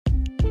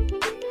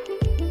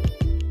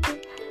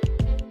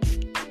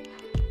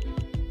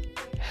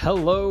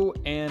Hello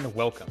and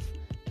welcome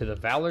to the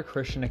Valor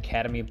Christian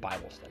Academy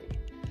Bible Study.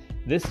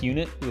 This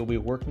unit will be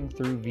working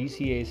through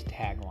VCA's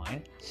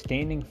tagline,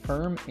 Standing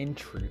Firm in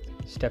Truth,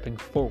 Stepping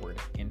Forward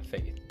in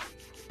Faith.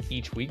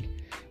 Each week,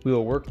 we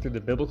will work through the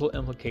biblical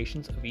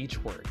implications of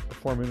each word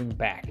before moving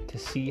back to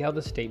see how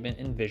the statement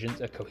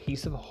envisions a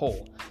cohesive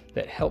whole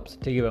that helps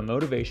to give a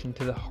motivation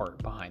to the heart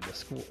behind the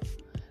school.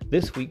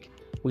 This week,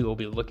 we will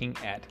be looking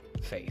at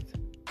faith.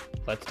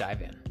 Let's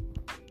dive in.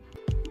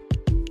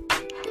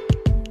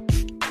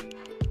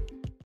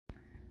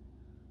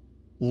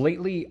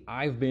 Lately,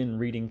 I've been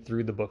reading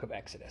through the book of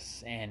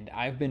Exodus, and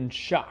I've been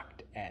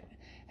shocked at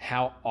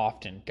how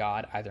often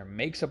God either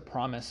makes a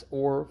promise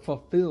or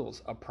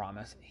fulfills a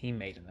promise he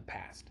made in the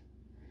past.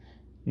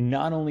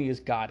 Not only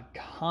is God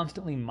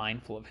constantly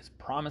mindful of his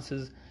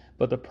promises,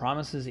 but the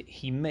promises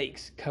he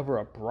makes cover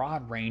a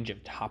broad range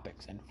of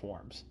topics and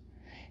forms.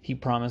 He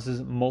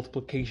promises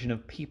multiplication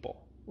of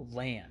people,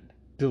 land,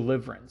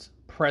 deliverance,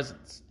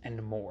 presence,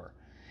 and more.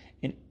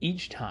 And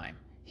each time,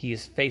 he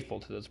is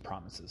faithful to those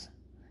promises.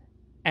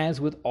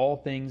 As with all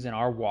things in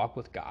our walk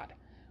with God,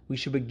 we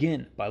should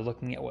begin by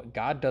looking at what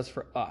God does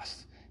for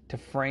us to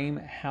frame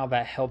how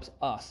that helps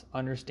us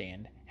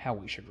understand how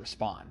we should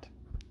respond.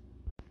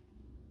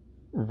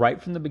 Right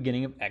from the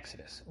beginning of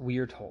Exodus, we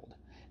are told,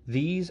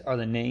 "These are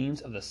the names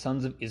of the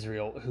sons of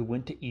Israel who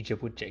went to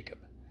Egypt with Jacob,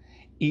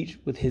 each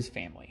with his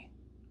family: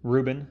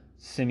 Reuben,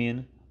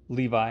 Simeon,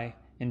 Levi,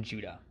 and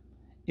Judah,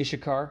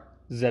 Issachar,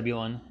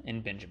 Zebulun,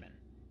 and Benjamin,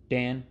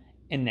 Dan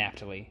and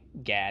Naphtali,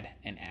 Gad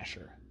and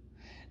Asher."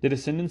 The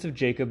descendants of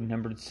Jacob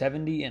numbered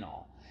 70 in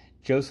all.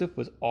 Joseph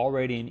was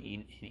already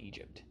in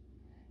Egypt.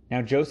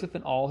 Now Joseph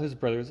and all his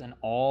brothers and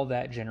all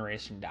that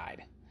generation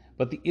died.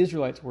 But the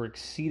Israelites were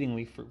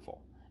exceedingly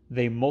fruitful.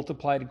 They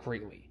multiplied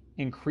greatly,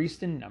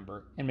 increased in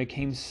number, and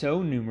became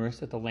so numerous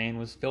that the land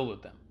was filled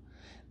with them.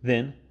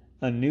 Then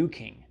a new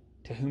king,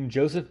 to whom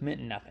Joseph meant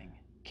nothing,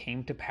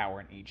 came to power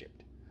in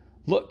Egypt.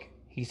 "Look,"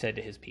 he said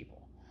to his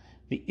people,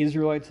 "the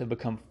Israelites have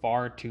become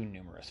far too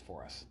numerous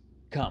for us.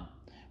 Come,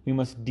 we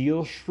must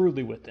deal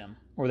shrewdly with them,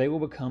 or they will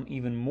become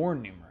even more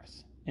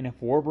numerous. And if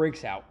war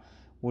breaks out,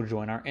 we'll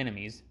join our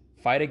enemies,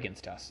 fight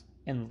against us,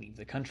 and leave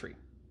the country."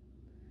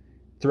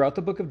 Throughout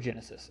the book of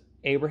Genesis,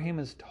 Abraham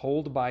is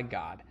told by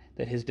God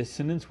that his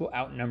descendants will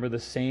outnumber the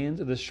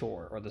sands of the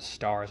shore or the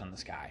stars in the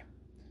sky.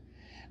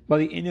 By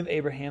the end of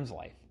Abraham's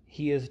life,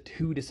 he has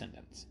 2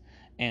 descendants,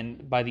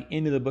 and by the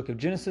end of the book of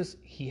Genesis,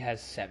 he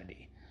has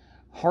 70.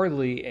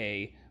 Hardly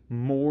a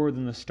more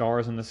than the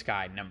stars in the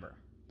sky number.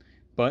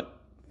 But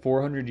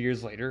 400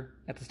 years later,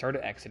 at the start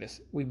of Exodus,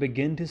 we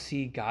begin to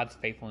see God's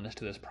faithfulness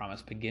to this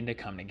promise begin to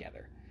come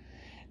together.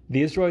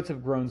 The Israelites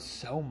have grown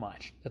so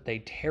much that they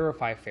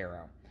terrify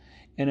Pharaoh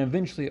and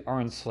eventually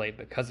are enslaved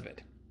because of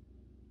it.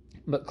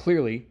 But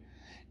clearly,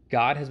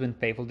 God has been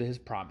faithful to his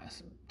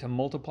promise to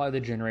multiply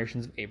the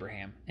generations of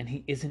Abraham, and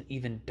he isn't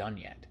even done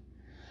yet.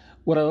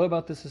 What I love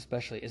about this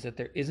especially is that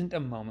there isn't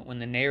a moment when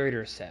the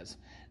narrator says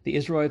the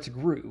Israelites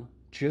grew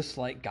just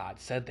like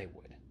God said they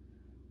would.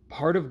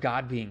 Part of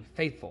God being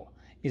faithful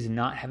is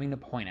not having to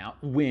point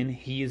out when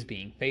he is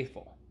being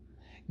faithful.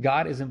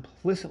 God is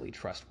implicitly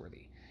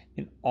trustworthy,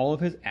 and all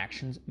of his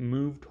actions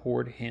move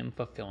toward him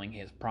fulfilling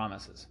his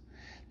promises.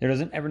 There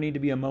doesn't ever need to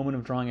be a moment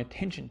of drawing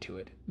attention to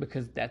it,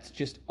 because that's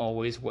just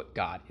always what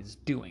God is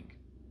doing.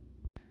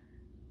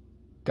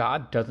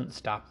 God doesn't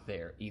stop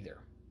there either.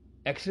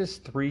 Exodus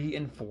 3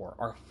 and 4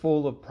 are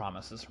full of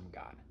promises from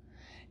God.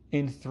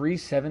 In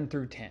 3:7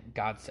 through 10,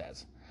 God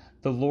says,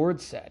 "The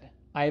Lord said,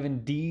 I have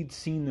indeed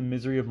seen the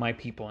misery of my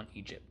people in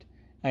Egypt.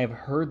 I have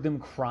heard them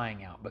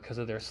crying out because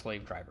of their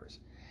slave drivers,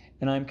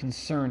 and I am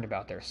concerned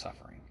about their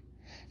suffering.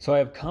 So I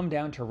have come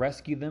down to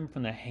rescue them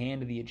from the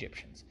hand of the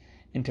Egyptians,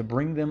 and to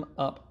bring them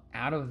up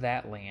out of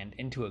that land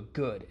into a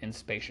good and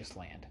spacious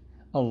land,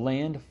 a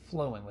land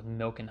flowing with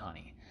milk and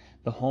honey,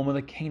 the home of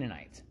the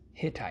Canaanites,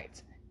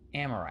 Hittites,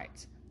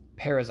 Amorites,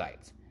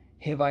 Perizzites,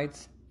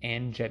 Hivites,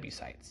 and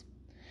Jebusites.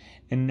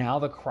 And now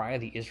the cry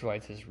of the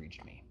Israelites has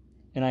reached me,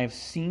 and I have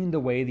seen the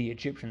way the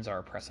Egyptians are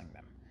oppressing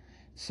them.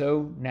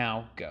 So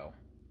now go.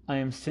 I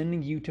am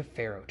sending you to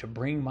Pharaoh to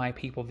bring my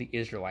people the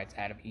Israelites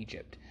out of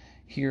Egypt."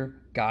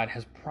 Here, God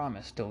has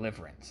promised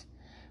deliverance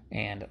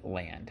and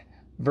land.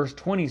 Verse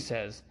 20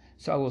 says,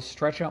 "So I will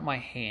stretch out my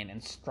hand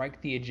and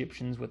strike the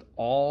Egyptians with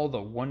all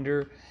the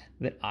wonder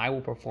that I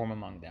will perform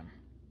among them.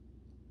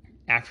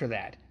 After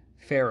that,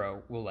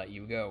 Pharaoh will let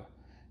you go."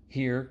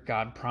 Here,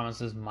 God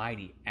promises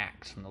mighty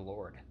acts from the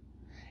Lord.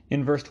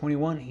 In verse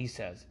 21, he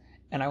says,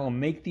 "And I will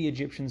make the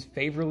Egyptians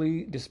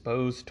favorably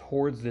disposed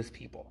towards this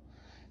people,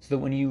 so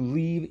that when you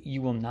leave,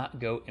 you will not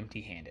go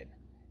empty-handed.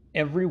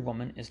 Every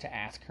woman is to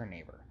ask her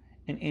neighbor,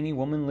 and any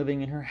woman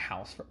living in her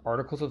house, for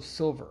articles of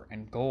silver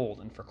and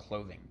gold and for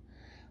clothing,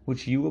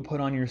 which you will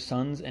put on your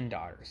sons and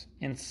daughters,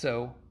 and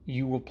so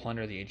you will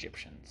plunder the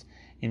Egyptians."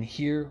 And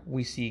here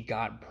we see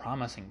God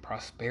promising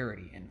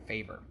prosperity and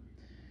favor.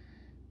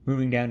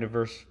 Moving down to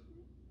verse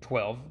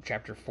 12,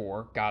 chapter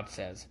 4, God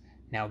says,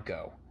 "Now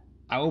go.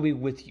 I will be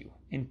with you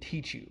and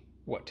teach you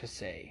what to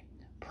say,"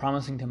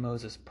 promising to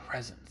Moses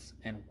presence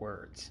and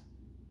words.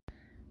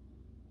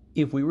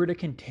 If we were to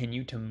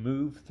continue to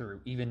move through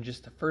even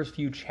just the first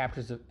few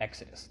chapters of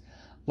Exodus,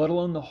 let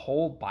alone the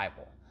whole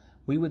Bible,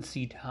 we would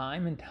see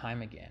time and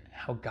time again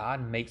how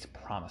God makes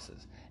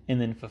promises and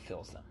then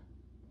fulfills them.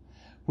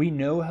 We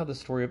know how the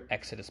story of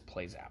Exodus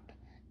plays out,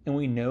 and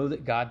we know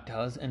that God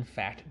does in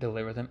fact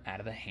deliver them out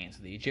of the hands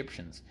of the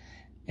Egyptians,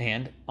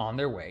 and on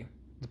their way,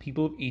 the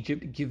people of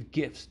Egypt give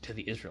gifts to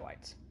the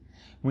Israelites.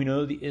 We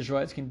know that the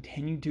Israelites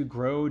continue to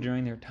grow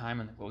during their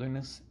time in the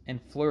wilderness and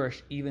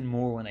flourish even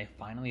more when they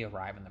finally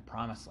arrive in the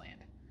Promised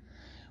Land.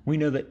 We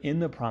know that in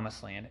the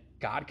Promised Land,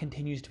 God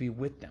continues to be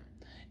with them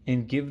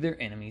and give their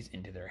enemies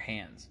into their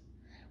hands.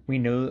 We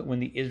know that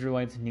when the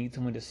Israelites need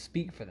someone to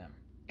speak for them,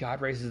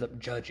 God raises up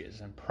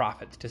judges and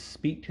prophets to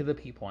speak to the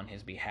people on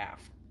his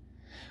behalf.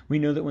 We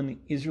know that when the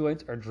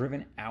Israelites are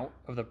driven out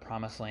of the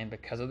Promised Land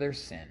because of their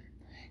sin,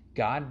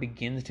 God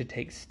begins to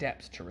take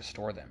steps to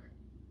restore them.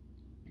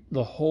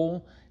 The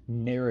whole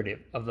narrative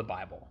of the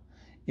Bible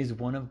is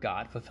one of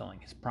God fulfilling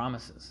his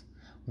promises,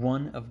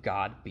 one of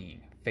God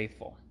being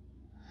faithful.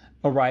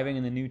 Arriving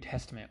in the New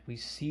Testament, we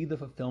see the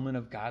fulfillment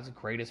of God's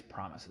greatest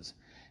promises,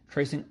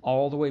 tracing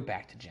all the way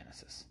back to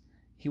Genesis.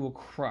 He will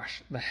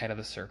crush the head of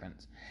the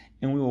serpent,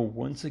 and we will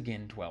once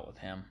again dwell with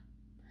him.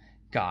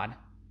 God,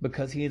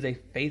 because he is a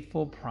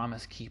faithful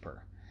promise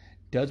keeper,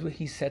 does what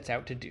he sets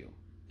out to do,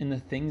 and the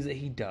things that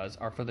he does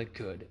are for the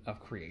good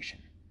of creation.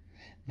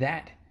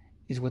 That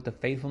is what the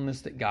faithfulness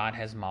that God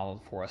has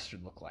modeled for us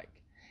should look like.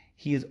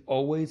 He is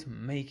always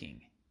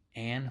making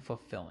and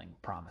fulfilling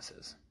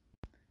promises.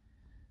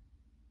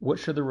 What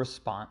should the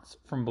response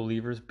from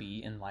believers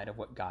be in light of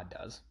what God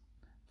does?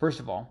 First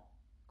of all,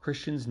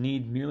 Christians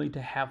need merely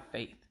to have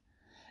faith.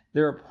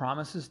 There are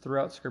promises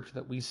throughout Scripture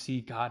that we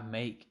see God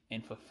make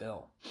and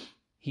fulfill.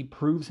 He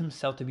proves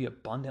himself to be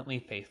abundantly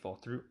faithful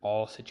through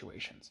all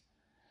situations.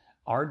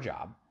 Our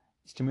job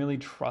is to merely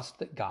trust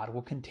that God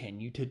will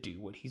continue to do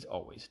what he's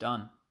always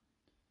done.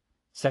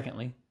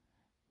 Secondly,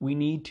 we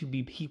need to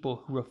be people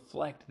who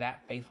reflect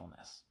that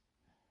faithfulness.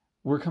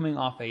 We're coming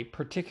off a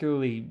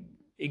particularly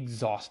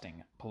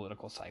exhausting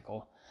political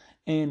cycle,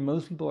 and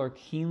most people are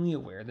keenly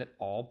aware that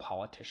all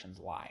politicians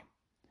lie.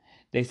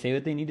 They say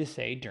what they need to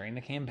say during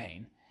the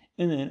campaign,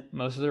 and then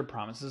most of their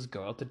promises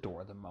go out the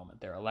door the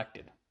moment they're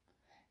elected.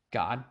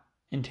 God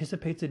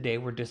anticipates a day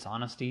where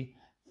dishonesty,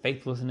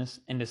 faithlessness,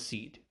 and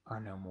deceit are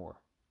no more.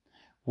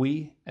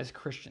 We, as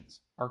Christians,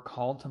 are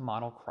called to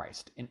model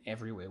Christ in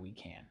every way we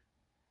can.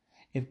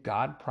 If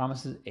God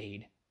promises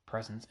aid,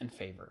 presence, and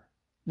favor,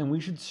 then we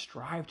should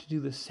strive to do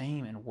the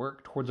same and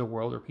work towards a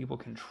world where people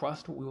can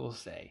trust what we will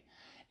say,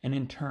 and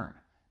in turn,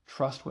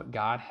 trust what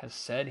God has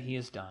said he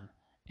has done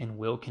and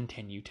will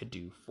continue to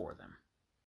do for them.